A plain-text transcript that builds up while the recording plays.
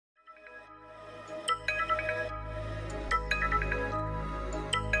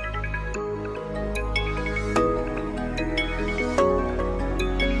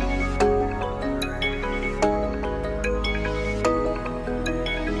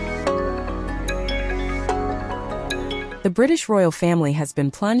The British royal family has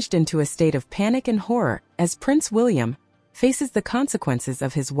been plunged into a state of panic and horror as Prince William faces the consequences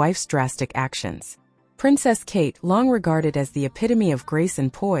of his wife's drastic actions. Princess Kate, long regarded as the epitome of grace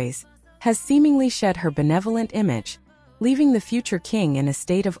and poise, has seemingly shed her benevolent image, leaving the future king in a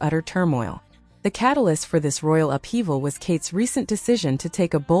state of utter turmoil. The catalyst for this royal upheaval was Kate's recent decision to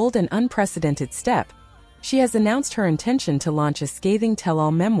take a bold and unprecedented step. She has announced her intention to launch a scathing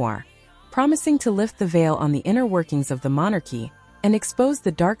tell-all memoir, promising to lift the veil on the inner workings of the monarchy and expose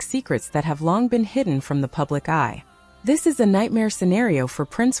the dark secrets that have long been hidden from the public eye. "This is a nightmare scenario for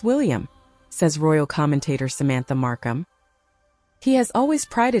Prince William," says royal commentator Samantha Markham. "He has always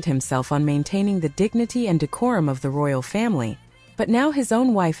prided himself on maintaining the dignity and decorum of the royal family, but now his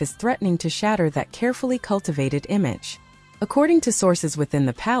own wife is threatening to shatter that carefully cultivated image." According to sources within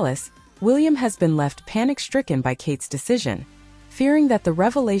the palace, William has been left panic-stricken by Kate's decision, fearing that the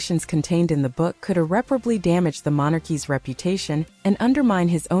revelations contained in the book could irreparably damage the monarchy's reputation and undermine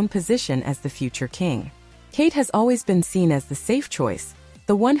his own position as the future king. Kate has always been seen as the safe choice,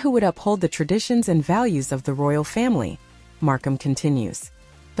 the one who would uphold the traditions and values of the royal family, Markham continues.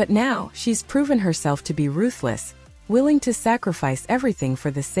 But now, she's proven herself to be ruthless, willing to sacrifice everything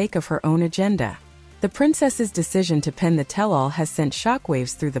for the sake of her own agenda. The princess's decision to pen the tell-all has sent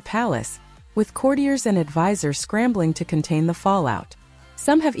shockwaves through the palace, with courtiers and advisors scrambling to contain the fallout.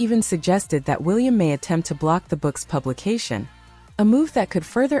 Some have even suggested that William may attempt to block the book's publication, a move that could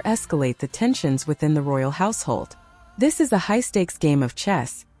further escalate the tensions within the royal household. "This is a high-stakes game of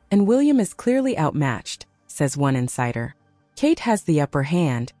chess, and William is clearly outmatched," says one insider. "Kate has the upper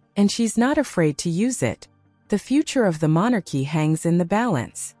hand, and she's not afraid to use it. The future of the monarchy hangs in the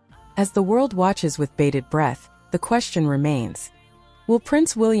balance." As the world watches with bated breath, the question remains: will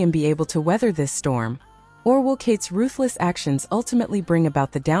Prince William be able to weather this storm, or will Kate's ruthless actions ultimately bring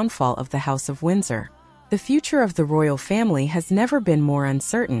about the downfall of the House of Windsor? The future of the royal family has never been more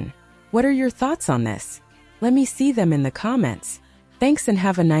uncertain. What are your thoughts on this? Let me see them in the comments. Thanks and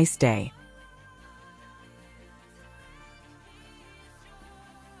have a nice day.